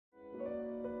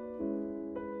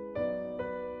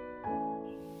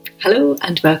Hello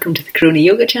and welcome to the Corona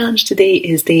Yoga Challenge. Today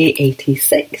is day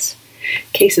 86.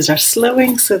 Cases are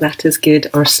slowing, so that is good,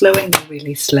 or slowing, they're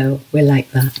really slow. We like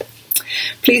that.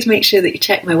 Please make sure that you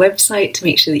check my website to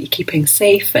make sure that you're keeping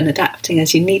safe and adapting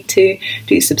as you need to.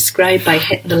 Do subscribe by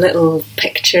hitting the little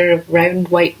picture, round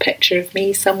white picture of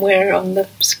me somewhere on the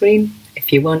screen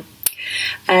if you want.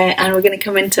 And we're going to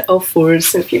come into all fours,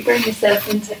 so if you bring yourself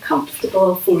into a comfortable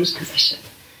all fours position.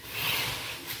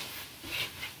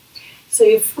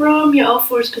 So from your all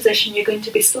fours position, you're going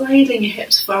to be sliding your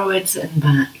hips forwards and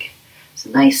back.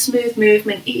 So nice smooth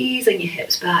movement, easing your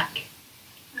hips back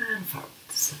and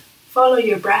forwards. Follow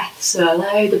your breath, so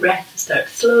allow the breath to start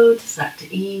slow, to start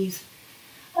to ease,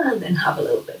 and then have a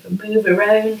little bit of a move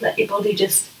around. Let your body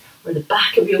just, or the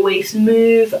back of your waist,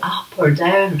 move up or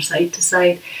down or side to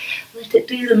side. Let it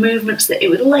do the movements that it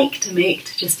would like to make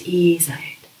to just ease out.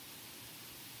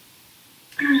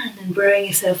 And then bring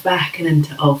yourself back and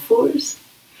into all fours.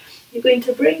 You're going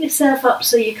to bring yourself up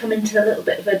so you come into a little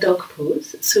bit of a dog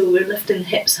pose. So we're lifting the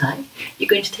hips high. You're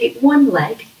going to take one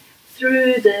leg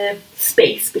through the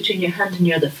space between your hand and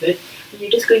your other foot. And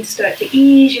you're just going to start to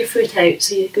ease your foot out.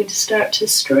 So you're going to start to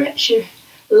stretch your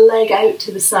leg out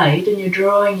to the side and you're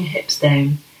drawing your hips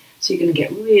down. So you're going to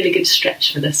get really good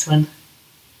stretch for this one.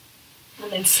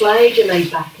 And then slide your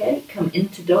leg back out, come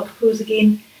into dog pose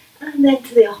again. And then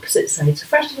to the opposite side. So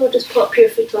first of all, just pop your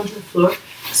foot onto the floor,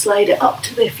 slide it up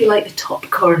to the, if you like, the top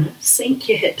corner, sink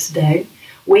your hips down,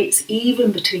 weights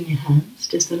even between your hands,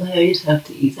 just allow yourself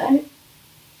to ease out.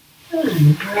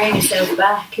 And bring yourself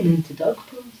back and into dog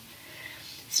pose.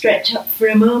 Stretch up for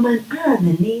a moment and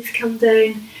the knees come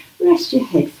down, rest your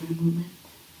head for a moment.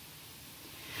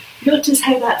 Notice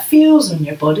how that feels on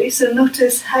your body, so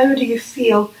notice how do you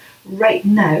feel right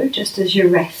now, just as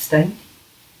you're resting.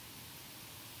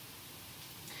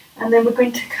 And then we're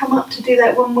going to come up to do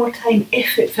that one more time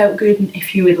if it felt good and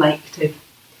if you would like to.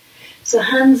 So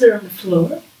hands are on the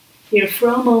floor. You're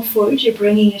from all fours, you're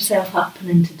bringing yourself up and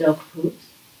into dog pose.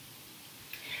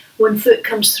 One foot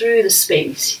comes through the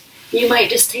space. You might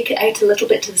just take it out a little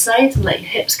bit to the sides and let your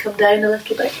hips come down a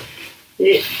little bit.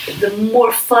 The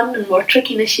more fun and more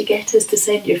trickiness you get is to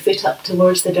send your foot up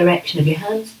towards the direction of your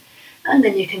hands. And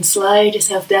then you can slide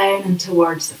yourself down and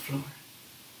towards the floor.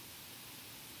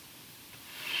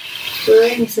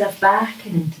 Bring yourself back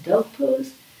and into dog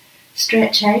pose.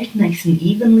 Stretch out nice and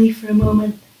evenly for a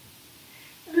moment.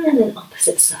 And then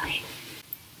opposite side.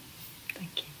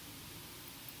 Thank you.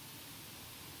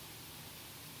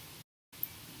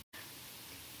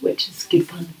 Which is good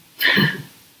fun.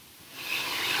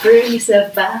 Bring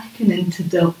yourself back and into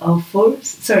dog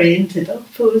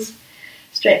pose.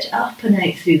 Stretch up and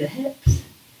out through the hips.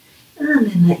 And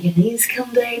then let your knees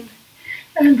come down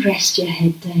and rest your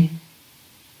head down.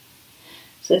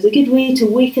 So it's a good way to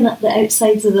waken up the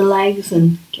outsides of the legs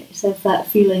and get yourself that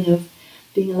feeling of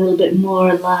being a little bit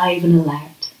more alive and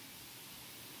alert.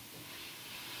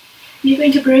 You're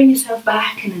going to bring yourself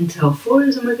back and into all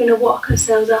fours, and we're going to walk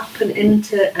ourselves up and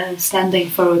into a standing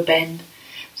forward bend.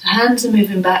 So hands are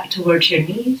moving back towards your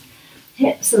knees,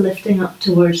 hips are lifting up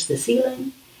towards the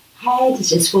ceiling, head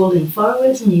is just folding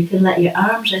forwards, and you can let your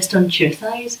arms rest onto your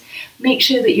thighs. Make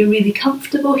sure that you're really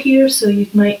comfortable here, so you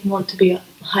might want to be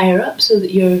higher up so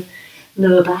that your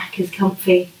lower back is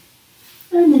comfy.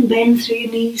 And then bend through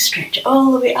your knees, stretch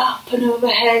all the way up and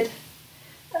overhead,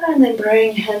 and then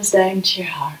bring your hands down to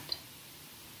your heart.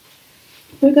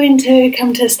 We're going to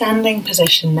come to a standing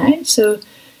position now, so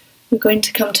we're going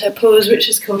to come to a pose which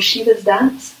is called Shiva's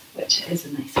dance, which is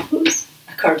a nice pose,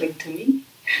 according to me.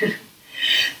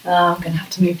 I'm going to have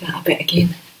to move that a bit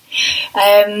again.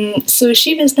 So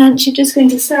Shiva's dance, you're just going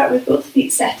to start with both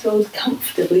feet settled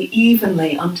comfortably,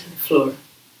 evenly onto the floor.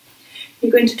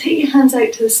 You're going to take your hands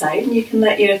out to the side, and you can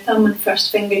let your thumb and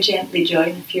first finger gently join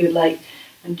if you would like,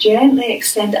 and gently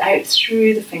extend it out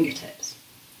through the fingertips.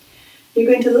 You're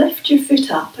going to lift your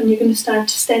foot up and you're going to start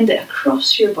to extend it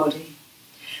across your body.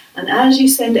 And as you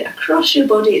send it across your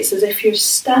body, it's as if you're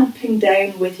stamping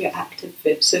down with your active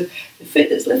foot. So the foot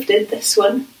that's lifted, this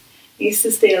one, needs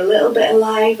to stay a little bit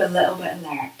alive, a little bit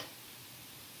alert.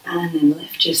 And then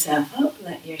lift yourself up,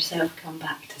 let yourself come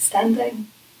back to standing.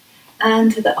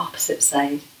 And to the opposite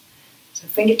side. So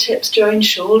fingertips join,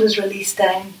 shoulders release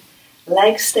down,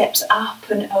 leg steps up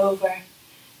and over.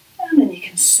 And then you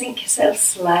can sink yourself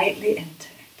slightly into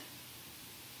it.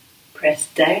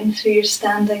 Press down through your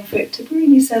standing foot to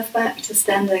bring yourself back to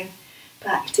standing,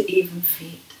 back to even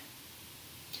feet.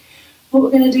 What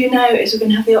we're going to do now is we're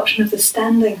going to have the option of the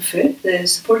standing foot, the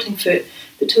supporting foot,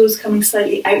 the toes coming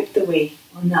slightly out the way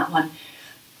on that one.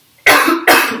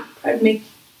 Pardon me.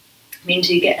 Means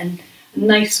you get a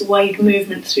nice wide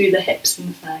movement through the hips and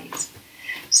the thighs.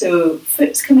 So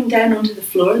foot's coming down onto the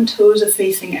floor and toes are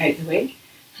facing out the way.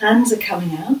 Hands are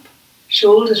coming up,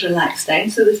 shoulders relaxed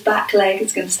down, so this back leg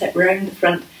is going to step round the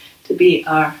front to be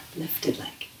our lifted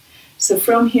leg. So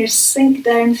from here, sink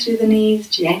down through the knees,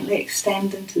 gently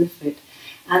extend into the foot.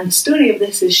 And the story of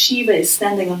this is Shiva is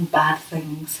standing on bad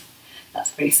things.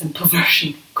 That's a very simple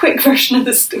version, quick version of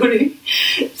the story.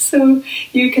 So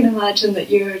you can imagine that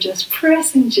you're just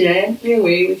pressing gently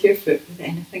away with your foot with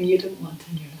anything you don't want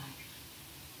in your life.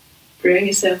 Bring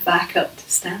yourself back up to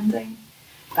standing,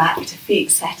 back to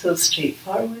feet settled straight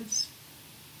forwards.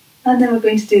 And then we're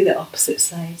going to do the opposite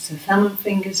side. So thumb and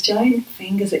fingers join,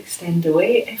 fingers extend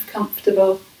away if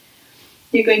comfortable.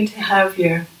 You're going to have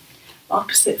your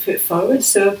opposite foot forward.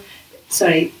 So,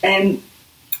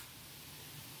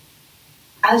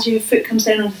 as your foot comes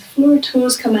down onto the floor,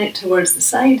 toes come out towards the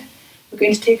side. We're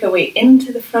going to take our weight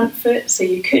into the front foot, so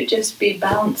you could just be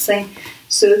balancing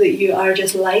so that you are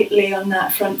just lightly on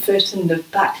that front foot and the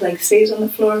back leg stays on the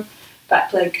floor.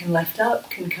 Back leg can lift up,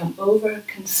 can come over,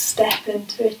 can step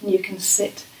into it, and you can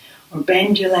sit or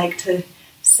bend your leg to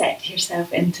set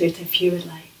yourself into it if you would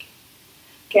like.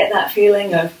 Get that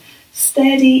feeling of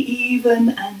steady, even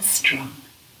and strong.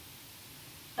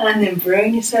 And then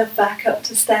bring yourself back up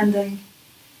to standing.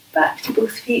 Back to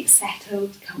both feet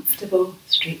settled, comfortable,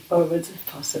 straight forwards if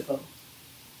possible.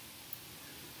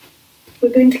 We're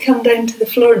going to come down to the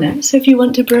floor now, so if you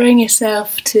want to bring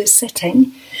yourself to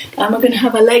sitting, and we're going to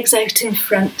have our legs out in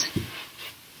front.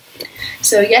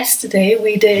 So yesterday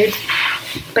we did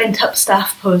bent up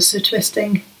staff pose, so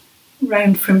twisting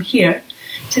round from here.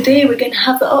 Today we're going to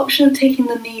have the option of taking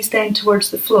the knees down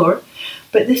towards the floor,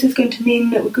 but this is going to mean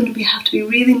that we're going to have to be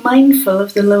really mindful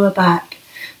of the lower back.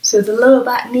 So the lower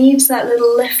back needs that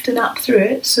little lifting up through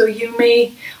it. So you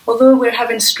may, although we're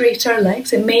having straighter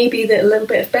legs, it may be that a little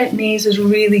bit of bent knees is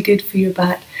really good for your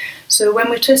back. So when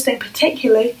we're twisting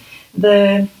particularly,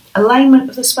 the alignment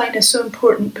of the spine is so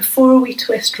important before we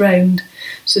twist round.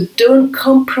 So don't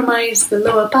compromise the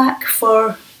lower back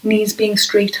for knees being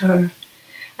straighter.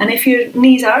 And if your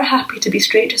knees are happy to be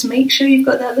straight, just make sure you've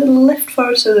got that little lift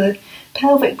forward so the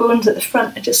pelvic bones at the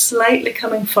front are just slightly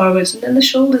coming forwards, and then the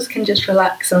shoulders can just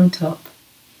relax on top.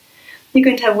 You're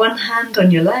going to have one hand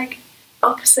on your leg,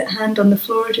 opposite hand on the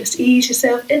floor, just ease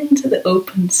yourself into the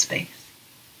open space.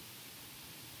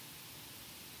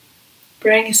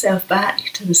 Bring yourself back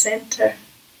to the centre.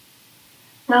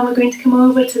 Now we're going to come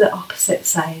over to the opposite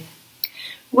side.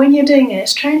 When you're doing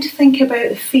this, trying to think about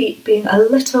the feet being a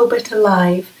little bit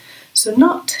alive, so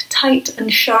not tight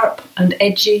and sharp and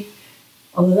edgy,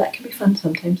 although that can be fun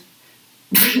sometimes.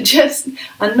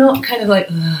 And not kind of like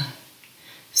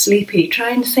sleepy. Try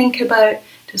and think about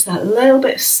just that little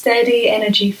bit of steady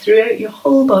energy throughout your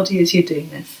whole body as you're doing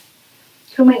this.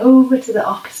 Coming over to the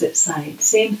opposite side.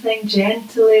 Same thing,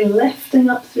 gently lifting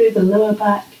up through the lower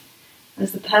back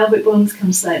as the pelvic bones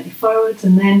come slightly forwards,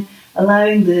 and then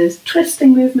allowing the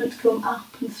twisting movement to come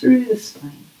up and through the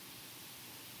spine.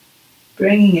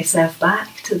 Bringing yourself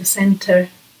back to the centre.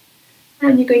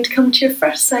 And you're going to come to your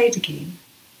first side again.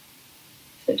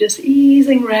 So just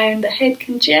easing round, the head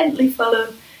can gently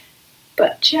follow,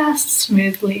 but just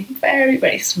smoothly, very,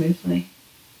 very smoothly.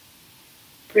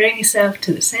 Bring yourself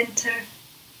to the centre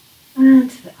and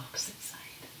to the opposite side.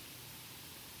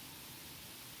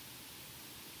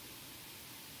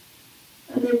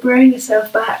 And then bring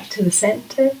yourself back to the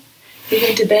centre. You're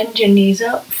going to bend your knees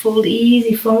up, fold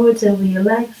easy forwards over your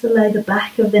legs, allow the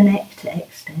back of the neck to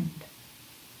extend.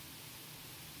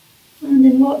 And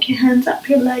then walk your hands up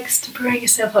your legs to bring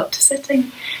yourself up to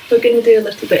sitting. We're going to do a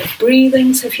little bit of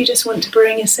breathing, so if you just want to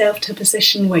bring yourself to a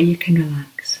position where you can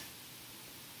relax.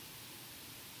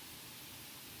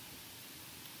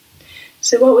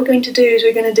 So what we're going to do is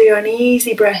we're going to do an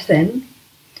easy breath in,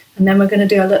 and then we're going to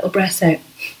do a little breath out.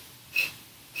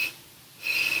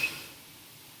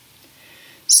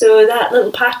 So that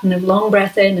little pattern of long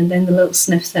breath in and then the little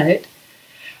sniffs out,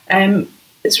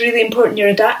 it's really important you're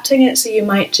adapting it, so you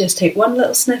might just take one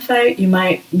little sniff out,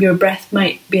 your breath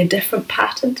might be a different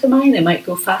pattern to mine, it might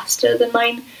go faster than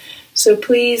mine, so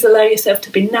please allow yourself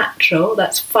to be natural.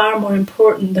 That's far more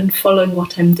important than following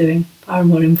what I'm doing, far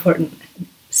more important in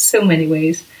so many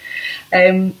ways.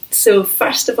 So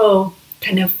first of all,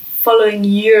 kind of following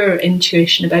your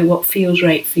intuition about what feels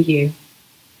right for you.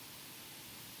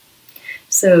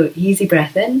 So easy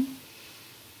breath in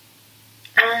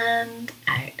and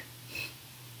out.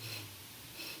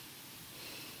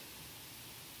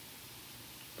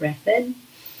 Breath in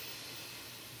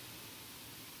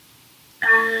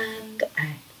and out.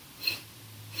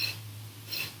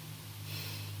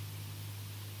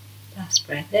 Last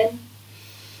breath in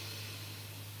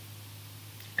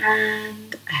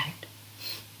and out.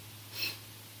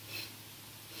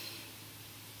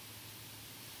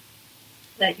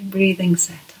 Let your breathing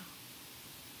settle.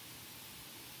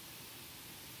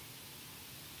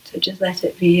 So just let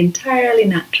it be entirely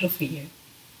natural for you.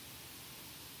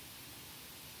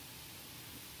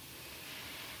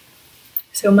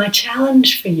 So my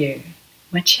challenge for you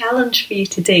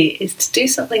today is to do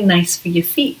something nice for your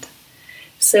feet.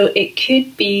 So it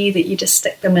could be that you just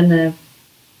stick them in a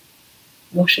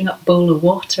washing up bowl of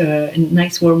water, in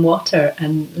nice warm water,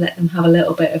 and let them have a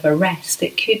little bit of a rest.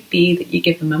 It could be that you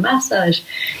give them a massage.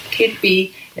 It could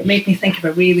be, it made me think of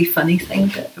a really funny thing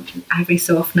that every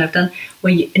so often I've done,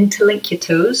 where you interlink your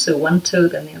toes, so one toe,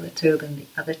 then the other toe, then the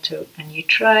other toe, and you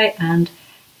try and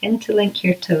interlink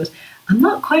your toes. I'm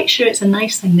not quite sure it's a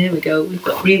nice thing. There we go. We've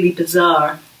got really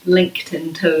bizarre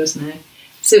linked-in toes now.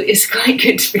 So it's quite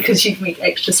good because you can make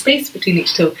extra space between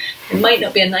each toe. It might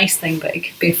not be a nice thing, but it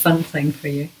could be a fun thing for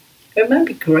you. It might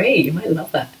be great. You might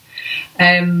love that.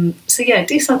 So yeah,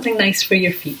 do something nice for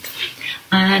your feet.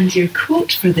 And your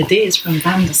quote for the day is from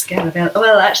Vanda Scaravelli.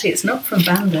 Well, actually, it's not from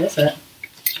Vanda, is it?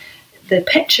 The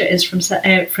picture is from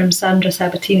Sandra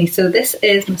Sabatini. So this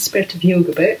is my Spirit of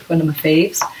Yoga book, one of my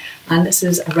faves. And this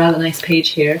is a rather nice page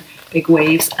here, big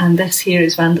waves. And this here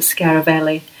is Vanda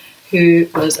Scaravelli, who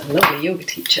was a lovely yoga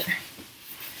teacher.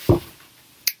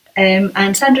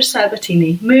 And Sandra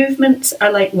Sabatini, movements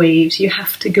are like waves, you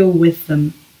have to go with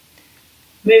them.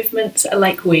 Movements are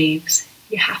like waves,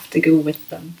 you have to go with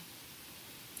them.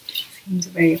 Seems a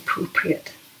very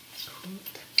appropriate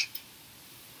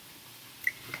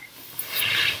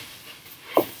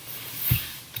quote.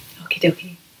 Okie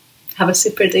dokie. Have a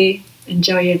super day,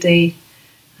 enjoy your day,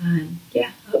 and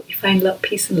yeah, I hope you find a lot of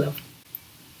peace and love.